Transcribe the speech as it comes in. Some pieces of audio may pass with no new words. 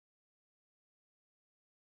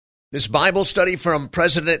This Bible study from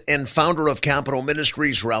President and founder of Capitol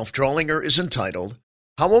Ministries, Ralph Drollinger, is entitled,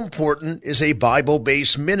 How Important is a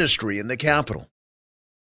Bible-Based Ministry in the Capitol?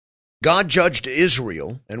 God judged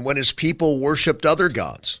Israel, and when his people worshiped other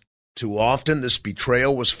gods, too often this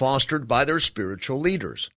betrayal was fostered by their spiritual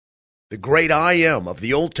leaders. The great I Am of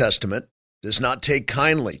the Old Testament does not take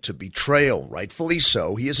kindly to betrayal. Rightfully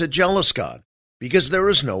so, he is a jealous God, because there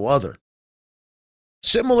is no other.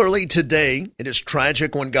 Similarly, today, it is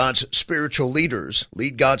tragic when God's spiritual leaders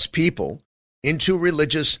lead God's people into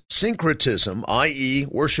religious syncretism, i.e.,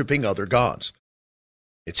 worshiping other gods.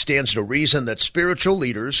 It stands to reason that spiritual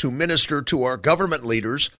leaders who minister to our government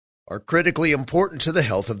leaders are critically important to the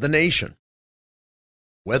health of the nation.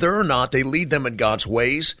 Whether or not they lead them in God's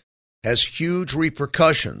ways has huge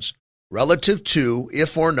repercussions relative to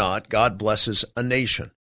if or not God blesses a nation.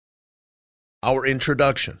 Our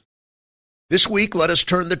introduction. This week, let us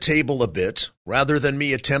turn the table a bit. Rather than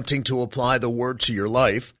me attempting to apply the word to your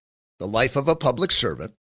life, the life of a public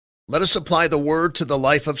servant, let us apply the word to the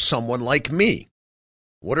life of someone like me.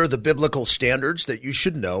 What are the biblical standards that you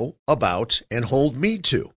should know about and hold me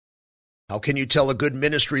to? How can you tell a good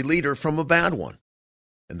ministry leader from a bad one?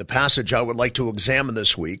 In the passage I would like to examine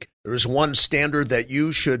this week, there is one standard that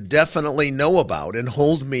you should definitely know about and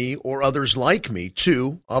hold me or others like me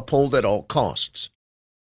to uphold at all costs.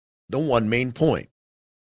 The one main point.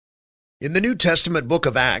 In the New Testament book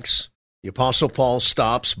of Acts, the Apostle Paul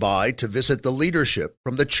stops by to visit the leadership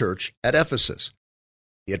from the church at Ephesus.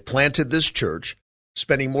 He had planted this church,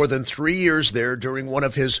 spending more than 3 years there during one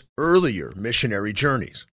of his earlier missionary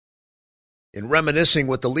journeys. In reminiscing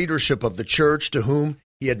with the leadership of the church to whom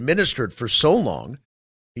he had ministered for so long,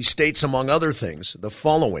 he states, among other things, the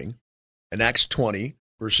following in Acts 20,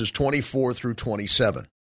 verses 24 through 27.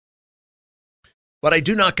 But I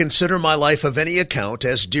do not consider my life of any account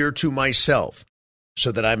as dear to myself,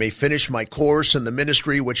 so that I may finish my course in the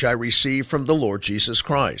ministry which I received from the Lord Jesus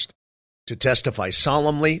Christ, to testify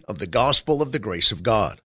solemnly of the gospel of the grace of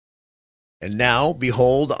God. And now,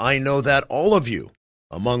 behold, I know that all of you,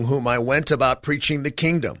 among whom I went about preaching the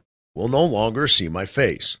kingdom, will no longer see my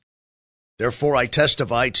face. Therefore I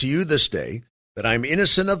testify to you this day that I am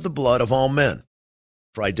innocent of the blood of all men.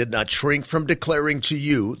 For I did not shrink from declaring to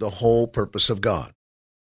you the whole purpose of God.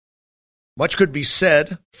 Much could be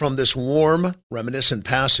said from this warm, reminiscent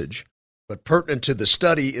passage, but pertinent to the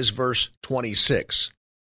study is verse 26.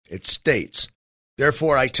 It states,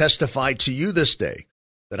 Therefore I testify to you this day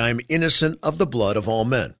that I am innocent of the blood of all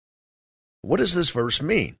men. What does this verse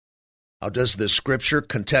mean? How does this scripture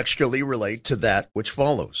contextually relate to that which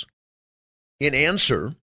follows? In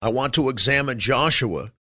answer, I want to examine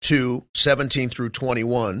Joshua 2, 17 through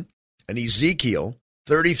 21, and Ezekiel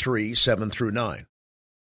 33, 7 through 9.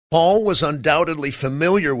 Paul was undoubtedly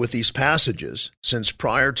familiar with these passages, since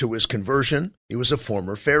prior to his conversion, he was a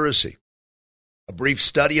former Pharisee. A brief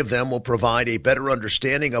study of them will provide a better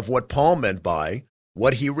understanding of what Paul meant by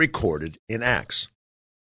what he recorded in Acts.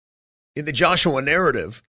 In the Joshua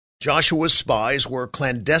narrative, Joshua's spies were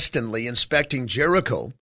clandestinely inspecting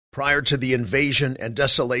Jericho prior to the invasion and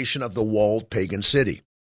desolation of the walled pagan city.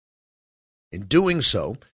 In doing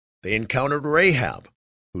so, they encountered Rahab,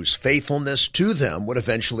 whose faithfulness to them would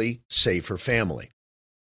eventually save her family.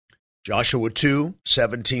 Joshua 2,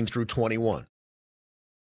 17 through 21.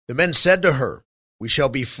 The men said to her, We shall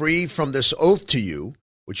be free from this oath to you,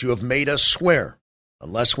 which you have made us swear,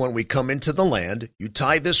 unless when we come into the land, you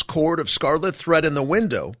tie this cord of scarlet thread in the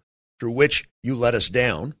window through which you let us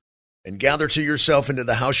down, and gather to yourself into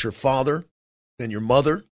the house your father, and your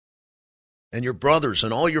mother, and your brothers,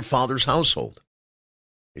 and all your father's household.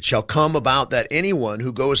 It shall come about that anyone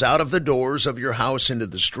who goes out of the doors of your house into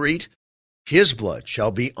the street, his blood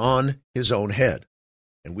shall be on his own head,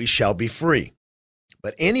 and we shall be free.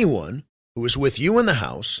 But anyone who is with you in the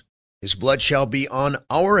house, his blood shall be on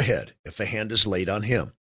our head if a hand is laid on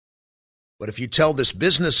him. But if you tell this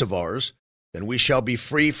business of ours, then we shall be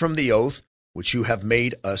free from the oath which you have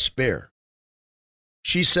made us bear.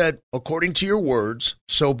 She said, According to your words,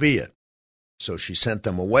 so be it. So she sent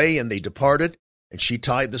them away, and they departed, and she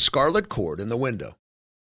tied the scarlet cord in the window.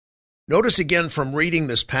 Notice again from reading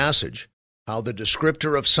this passage how the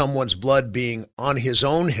descriptor of someone's blood being on his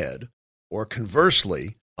own head, or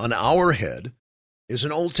conversely, on our head, is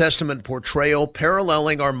an Old Testament portrayal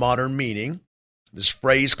paralleling our modern meaning. This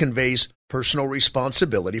phrase conveys personal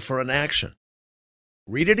responsibility for an action.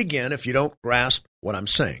 Read it again if you don't grasp what I'm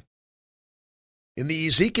saying. In the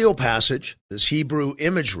Ezekiel passage, this Hebrew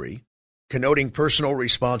imagery connoting personal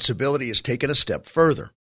responsibility is taken a step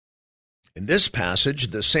further. In this passage,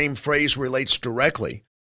 the same phrase relates directly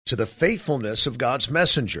to the faithfulness of God's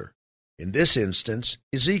messenger, in this instance,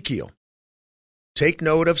 Ezekiel. Take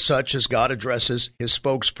note of such as God addresses his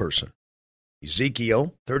spokesperson.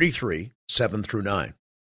 Ezekiel 33, 7 through 9.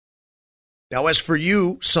 Now as for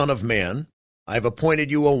you, son of man, I have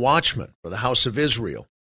appointed you a watchman for the house of Israel.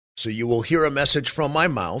 So you will hear a message from my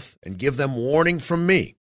mouth and give them warning from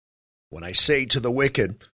me. When I say to the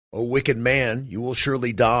wicked, O wicked man, you will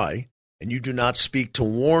surely die, and you do not speak to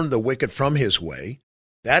warn the wicked from his way,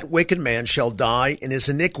 that wicked man shall die in his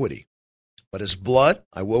iniquity, but his blood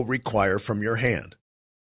I will require from your hand.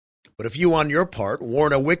 But if you on your part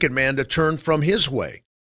warn a wicked man to turn from his way,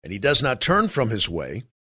 and he does not turn from his way,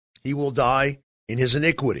 he will die in his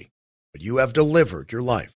iniquity, but you have delivered your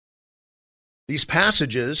life. These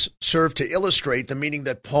passages serve to illustrate the meaning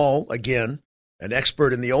that Paul, again, an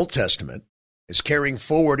expert in the Old Testament, is carrying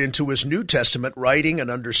forward into his New Testament writing and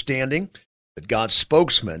understanding that God's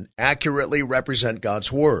spokesmen accurately represent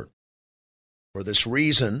God's Word. For this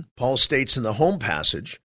reason, Paul states in the home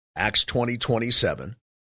passage, Acts 20:27,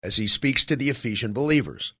 as he speaks to the Ephesian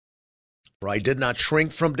believers, "For I did not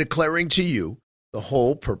shrink from declaring to you the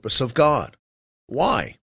whole purpose of God."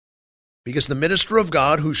 Why? Because the minister of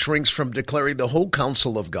God who shrinks from declaring the whole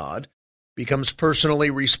counsel of God becomes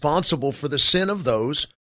personally responsible for the sin of those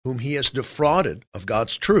whom he has defrauded of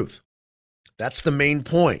God's truth. That's the main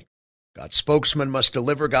point. God's spokesman must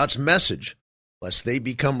deliver God's message, lest they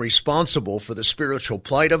become responsible for the spiritual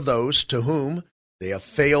plight of those to whom they have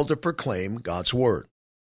failed to proclaim God's word.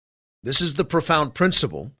 This is the profound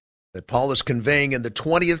principle that Paul is conveying in the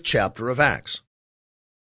 20th chapter of Acts.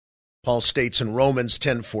 Paul states in Romans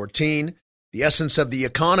 10:14, the essence of the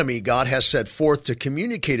economy God has set forth to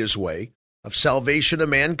communicate his way of salvation to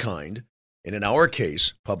mankind, and in our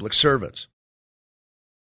case, public servants.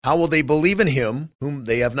 How will they believe in him whom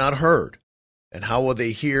they have not heard? And how will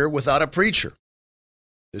they hear without a preacher?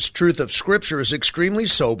 This truth of Scripture is extremely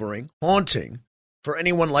sobering, haunting, for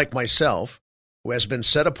anyone like myself who has been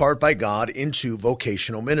set apart by God into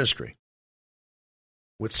vocational ministry.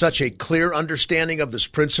 With such a clear understanding of this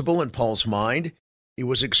principle in Paul's mind, he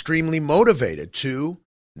was extremely motivated to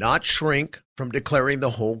not shrink from declaring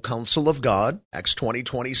the whole counsel of God, Acts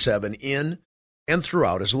 20:27, in and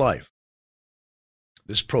throughout his life.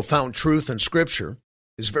 This profound truth in Scripture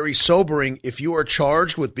is very sobering if you are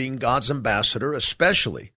charged with being God's ambassador,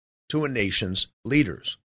 especially to a nation's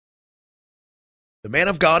leaders. The man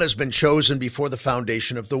of God has been chosen before the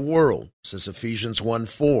foundation of the world, says Ephesians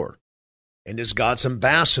 1:4. And is God's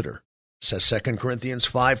ambassador, says 2 Corinthians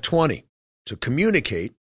 5:20, to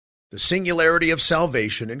communicate the singularity of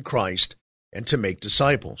salvation in Christ and to make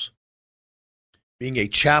disciples. Being a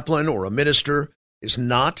chaplain or a minister is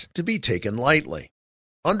not to be taken lightly.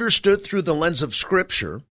 Understood through the lens of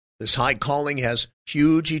Scripture, this high calling has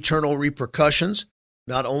huge eternal repercussions,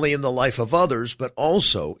 not only in the life of others, but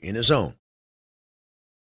also in his own.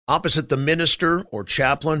 Opposite the minister or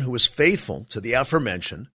chaplain who is faithful to the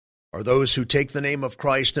aforementioned are those who take the name of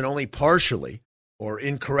Christ and only partially or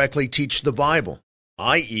incorrectly teach the Bible,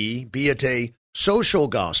 i.e., be it a social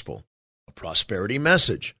gospel, a prosperity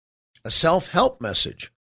message, a self-help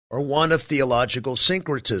message, or one of theological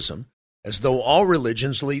syncretism, as though all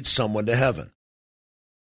religions lead someone to heaven.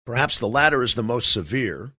 Perhaps the latter is the most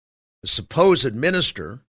severe. The supposed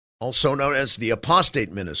minister, also known as the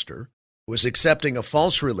apostate minister, who is accepting of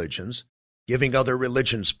false religions, giving other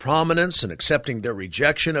religions prominence and accepting their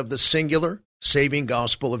rejection of the singular, saving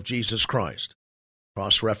gospel of Jesus Christ.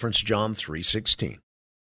 Cross-reference John 3:16.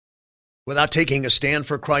 Without taking a stand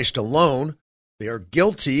for Christ alone, they are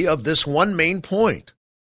guilty of this one main point,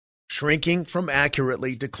 shrinking from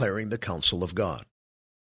accurately declaring the counsel of God.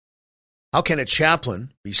 How can a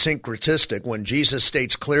chaplain be syncretistic when Jesus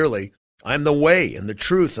states clearly, I am the way and the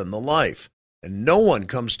truth and the life, and no one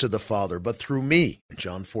comes to the Father but through me, in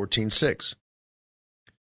John 14:6.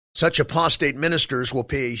 Such apostate ministers will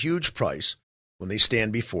pay a huge price when they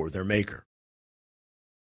stand before their Maker.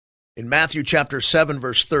 In Matthew chapter 7,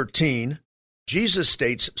 verse 13, Jesus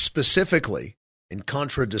states specifically, in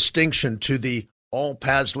contradistinction to the all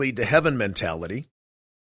paths lead to heaven mentality,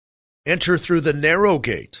 enter through the narrow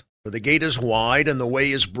gate, for the gate is wide and the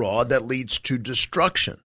way is broad that leads to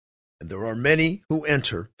destruction, and there are many who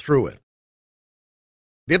enter through it.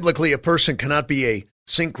 Biblically, a person cannot be a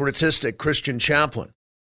syncretistic Christian chaplain.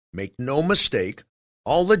 Make no mistake,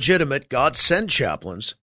 all legitimate God-sent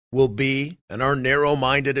chaplains will be and are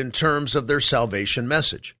narrow-minded in terms of their salvation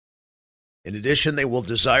message. In addition, they will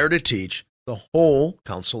desire to teach the whole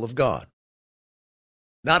counsel of God.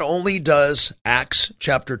 Not only does Acts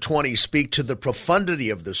chapter 20 speak to the profundity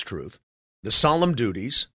of this truth, the solemn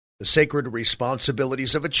duties, the sacred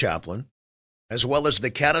responsibilities of a chaplain, as well as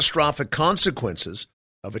the catastrophic consequences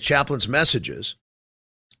of a chaplain's messages,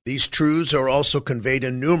 these truths are also conveyed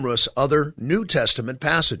in numerous other New Testament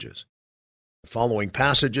passages. The following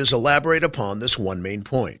passages elaborate upon this one main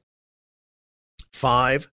point.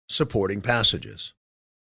 5 supporting passages.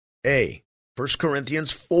 A. 1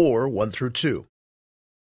 Corinthians 4, 1 through 2.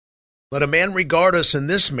 Let a man regard us in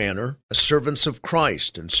this manner as servants of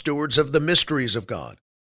Christ and stewards of the mysteries of God.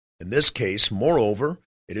 In this case, moreover,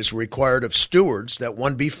 it is required of stewards that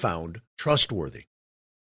one be found trustworthy.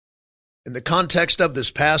 In the context of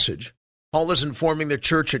this passage, Paul is informing the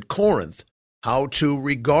church at Corinth how to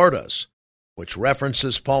regard us, which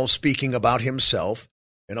references Paul speaking about himself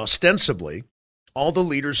and ostensibly all the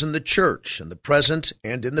leaders in the church in the present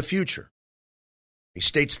and in the future. He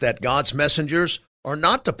states that God's messengers are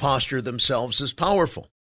not to posture themselves as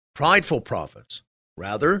powerful, prideful prophets.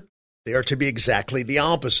 Rather, they are to be exactly the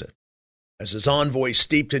opposite, as his envoys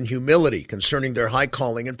steeped in humility concerning their high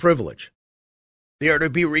calling and privilege. They are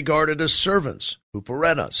to be regarded as servants,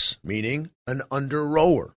 huperetas, meaning an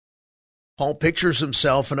under-rower. Paul pictures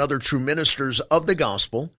himself and other true ministers of the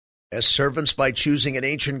gospel as servants by choosing an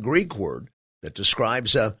ancient Greek word that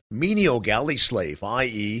describes a menial galley slave,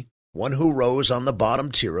 i.e., one who rows on the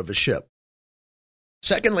bottom tier of a ship.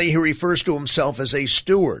 Secondly, he refers to himself as a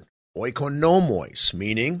steward, oikonomos,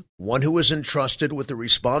 meaning one who is entrusted with the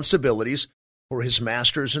responsibilities for his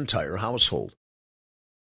master's entire household.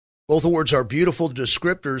 Both words are beautiful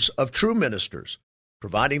descriptors of true ministers,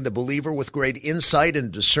 providing the believer with great insight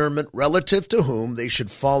and discernment relative to whom they should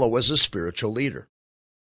follow as a spiritual leader.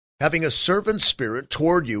 Having a servant spirit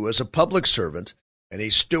toward you as a public servant and a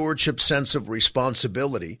stewardship sense of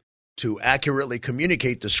responsibility to accurately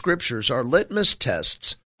communicate the Scriptures are litmus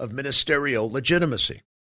tests of ministerial legitimacy.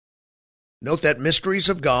 Note that mysteries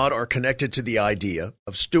of God are connected to the idea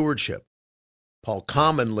of stewardship. Paul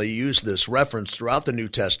commonly used this reference throughout the New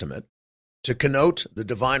Testament to connote the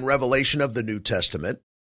divine revelation of the New Testament,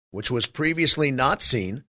 which was previously not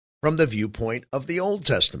seen from the viewpoint of the Old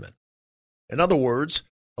Testament. In other words,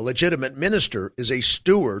 a legitimate minister is a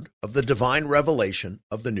steward of the divine revelation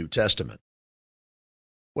of the New Testament.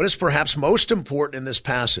 What is perhaps most important in this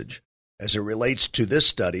passage, as it relates to this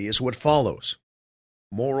study, is what follows.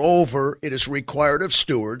 Moreover, it is required of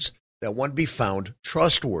stewards that one be found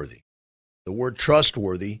trustworthy. The word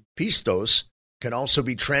trustworthy, pistos, can also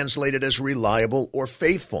be translated as reliable or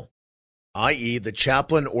faithful, i.e., the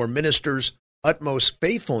chaplain or minister's utmost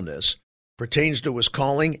faithfulness pertains to his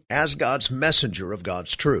calling as God's messenger of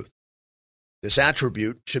God's truth. This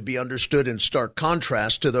attribute should be understood in stark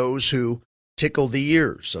contrast to those who tickle the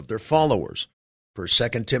ears of their followers, per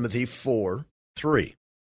 2 Timothy 4:3.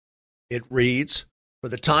 It reads, "For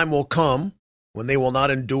the time will come when they will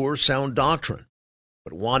not endure sound doctrine,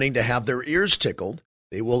 but wanting to have their ears tickled,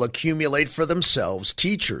 they will accumulate for themselves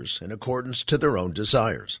teachers in accordance to their own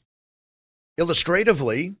desires."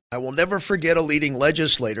 Illustratively, I will never forget a leading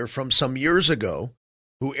legislator from some years ago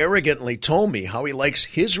who arrogantly told me how he likes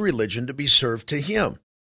his religion to be served to him.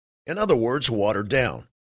 In other words, watered down,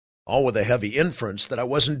 all with a heavy inference that I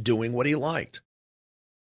wasn't doing what he liked.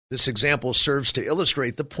 This example serves to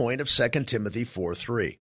illustrate the point of 2 Timothy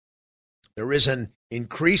 4:3. There is an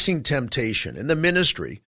increasing temptation in the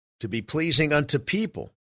ministry to be pleasing unto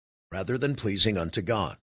people rather than pleasing unto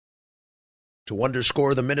God. To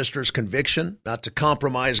underscore the minister's conviction not to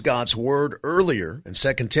compromise God's word earlier in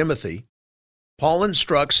 2 Timothy, Paul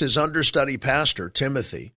instructs his understudy pastor,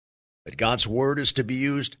 Timothy, that God's word is to be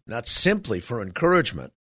used not simply for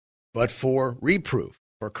encouragement, but for reproof,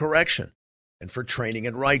 for correction, and for training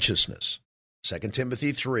in righteousness. 2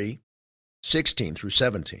 Timothy 3:16 through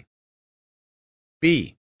 17.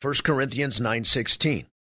 B. 1 Corinthians 9:16.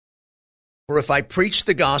 For if I preach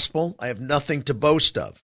the gospel, I have nothing to boast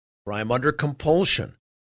of, for I am under compulsion.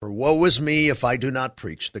 For woe is me if I do not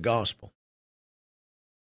preach the gospel.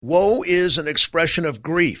 Woe is an expression of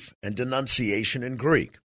grief and denunciation in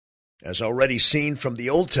Greek. As already seen from the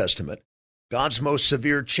Old Testament, God's most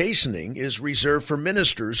severe chastening is reserved for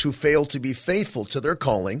ministers who fail to be faithful to their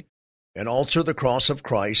calling and alter the cross of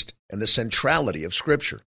Christ and the centrality of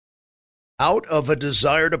Scripture. Out of a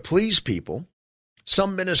desire to please people,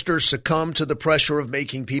 some ministers succumb to the pressure of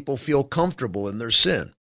making people feel comfortable in their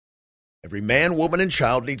sin. Every man, woman, and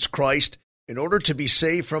child needs Christ in order to be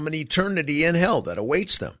saved from an eternity in hell that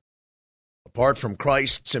awaits them. Apart from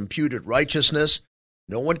Christ's imputed righteousness,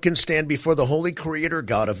 no one can stand before the holy Creator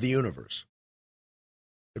God of the universe.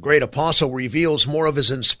 The great apostle reveals more of his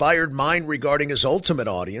inspired mind regarding his ultimate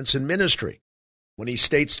audience in ministry when he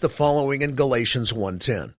states the following in Galatians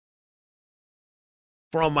 1:10.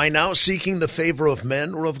 For am I now seeking the favor of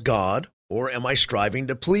men or of God, or am I striving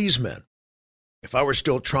to please men? If I were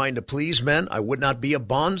still trying to please men, I would not be a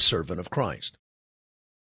bondservant of Christ.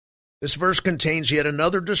 This verse contains yet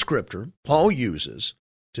another descriptor Paul uses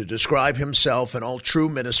to describe himself and all true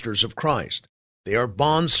ministers of Christ. They are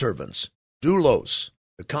bondservants, doulos,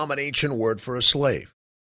 the common ancient word for a slave.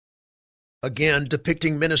 Again,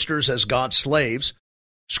 depicting ministers as God's slaves,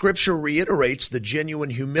 Scripture reiterates the genuine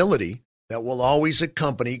humility that will always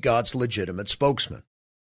accompany God's legitimate spokesman.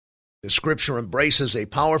 The Scripture embraces a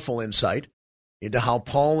powerful insight into how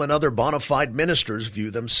Paul and other bona fide ministers view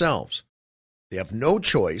themselves. They have no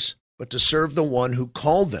choice but to serve the one who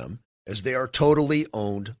called them, as they are totally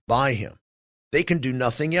owned by him. They can do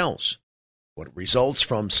nothing else. What results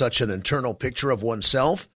from such an internal picture of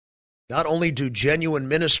oneself? Not only do genuine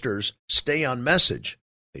ministers stay on message,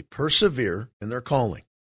 they persevere in their calling.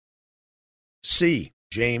 See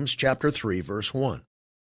James chapter 3, verse 1.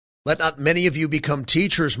 Let not many of you become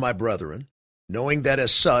teachers, my brethren, knowing that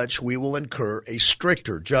as such we will incur a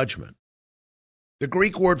stricter judgment. The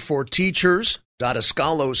Greek word for teachers,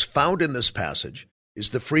 didaskalos, found in this passage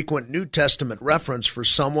is the frequent New Testament reference for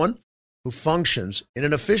someone who functions in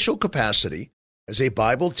an official capacity as a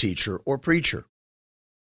Bible teacher or preacher.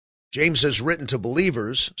 James is written to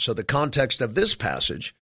believers, so the context of this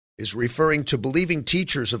passage is referring to believing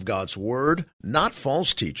teachers of God's Word, not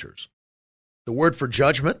false teachers. The word for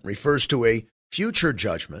judgment refers to a future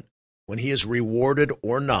judgment when he is rewarded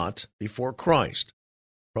or not before Christ.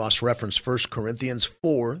 Cross-reference 1 Corinthians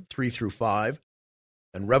 4, 3 through 5,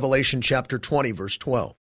 and Revelation chapter 20, verse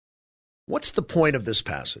 12. What's the point of this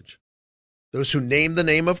passage? Those who name the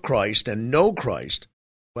name of Christ and know Christ,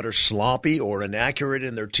 but are sloppy or inaccurate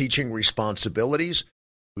in their teaching responsibilities,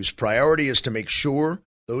 whose priority is to make sure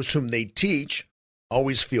those whom they teach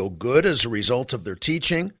always feel good as a result of their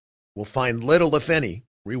teaching, will find little, if any,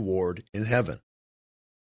 reward in heaven.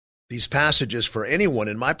 These passages for anyone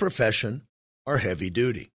in my profession are heavy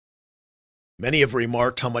duty. Many have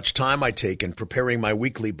remarked how much time I take in preparing my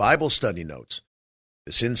weekly Bible study notes.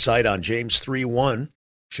 This insight on James 3:1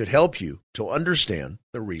 should help you to understand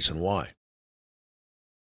the reason why.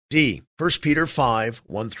 D. 1 Peter 5,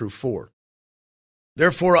 1 through 4.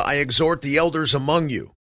 Therefore I exhort the elders among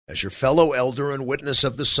you, as your fellow elder and witness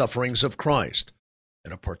of the sufferings of Christ,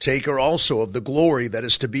 and a partaker also of the glory that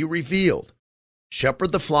is to be revealed.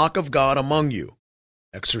 Shepherd the flock of God among you,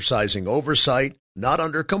 exercising oversight, not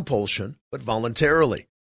under compulsion, but voluntarily,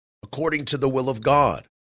 according to the will of God,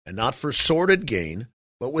 and not for sordid gain,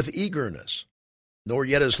 but with eagerness, nor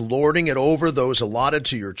yet as lording it over those allotted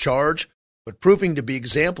to your charge, but proving to be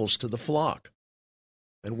examples to the flock.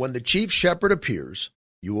 And when the chief shepherd appears,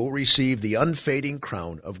 you will receive the unfading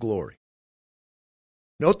crown of glory.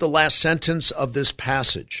 Note the last sentence of this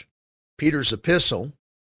passage. Peter's epistle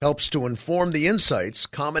helps to inform the insights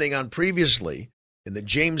commenting on previously in the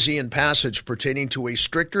Jamesian passage pertaining to a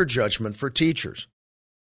stricter judgment for teachers.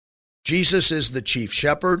 Jesus is the chief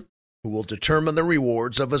shepherd who will determine the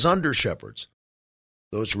rewards of his under-shepherds.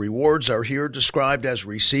 Those rewards are here described as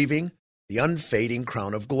receiving the unfading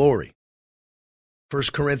crown of glory.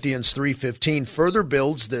 1 Corinthians 3:15 further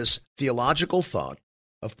builds this theological thought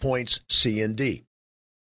of points C and D.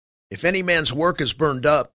 If any man's work is burned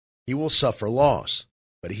up, he will suffer loss,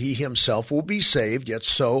 but he himself will be saved, yet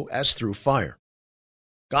so as through fire.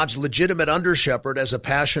 God's legitimate under-shepherd has a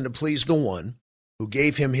passion to please the one who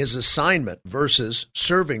gave him his assignment versus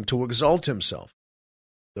serving to exalt himself.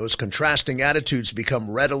 Those contrasting attitudes become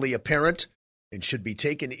readily apparent and should be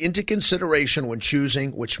taken into consideration when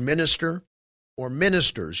choosing which minister or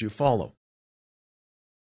ministers you follow.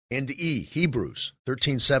 And E, Hebrews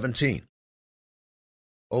 13:17.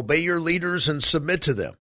 Obey your leaders and submit to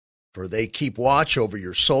them, for they keep watch over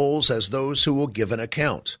your souls as those who will give an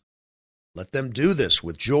account. Let them do this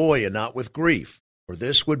with joy and not with grief, for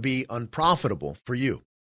this would be unprofitable for you.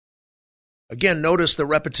 Again, notice the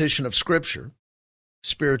repetition of Scripture.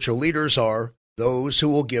 Spiritual leaders are those who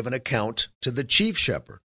will give an account to the chief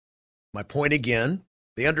shepherd. My point again,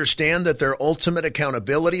 they understand that their ultimate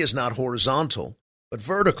accountability is not horizontal, but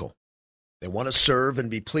vertical. They want to serve and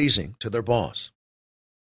be pleasing to their boss.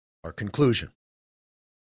 Our conclusion.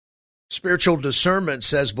 Spiritual discernment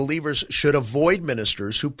says believers should avoid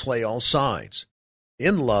ministers who play all sides.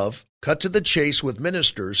 In love, cut to the chase with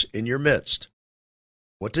ministers in your midst.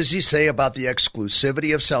 What does he say about the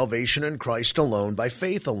exclusivity of salvation in Christ alone by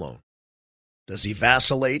faith alone? Does he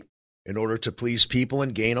vacillate in order to please people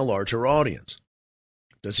and gain a larger audience?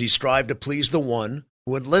 Does he strive to please the one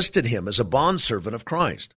who enlisted him as a bondservant of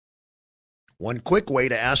Christ? One quick way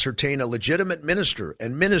to ascertain a legitimate minister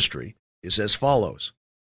and ministry is as follows.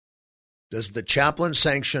 Does the chaplain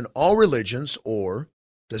sanction all religions, or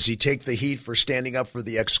does he take the heat for standing up for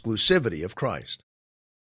the exclusivity of Christ.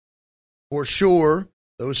 For sure,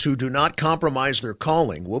 those who do not compromise their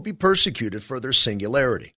calling will be persecuted for their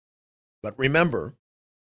singularity. But remember,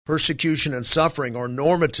 persecution and suffering are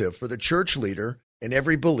normative for the church leader and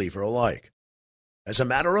every believer alike. As a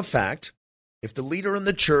matter of fact, if the leader in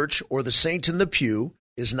the church or the saint in the pew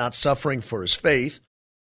is not suffering for his faith,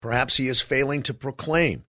 perhaps he is failing to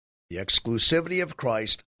proclaim the exclusivity of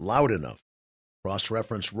Christ loud enough.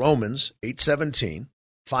 Cross-reference Romans 8:17,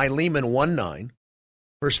 Philemon 1:9,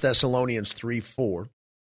 1 Thessalonians 3:4,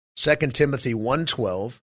 2 Timothy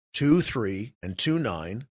 1:12, 2:3, and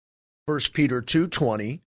 2:9, 1 Peter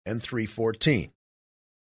 2:20, and 3:14.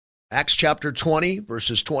 Acts chapter 20,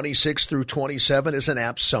 verses 26 through 27 is an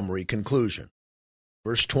apt summary conclusion.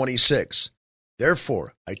 Verse 26,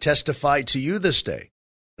 Therefore I testify to you this day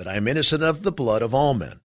that I am innocent of the blood of all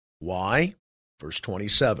men. Why? Verse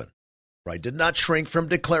 27, For I did not shrink from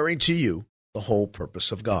declaring to you the whole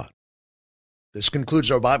purpose of God. This concludes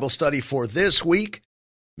our Bible study for this week.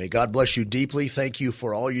 May God bless you deeply. Thank you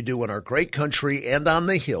for all you do in our great country and on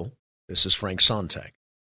the Hill. This is Frank Sontag.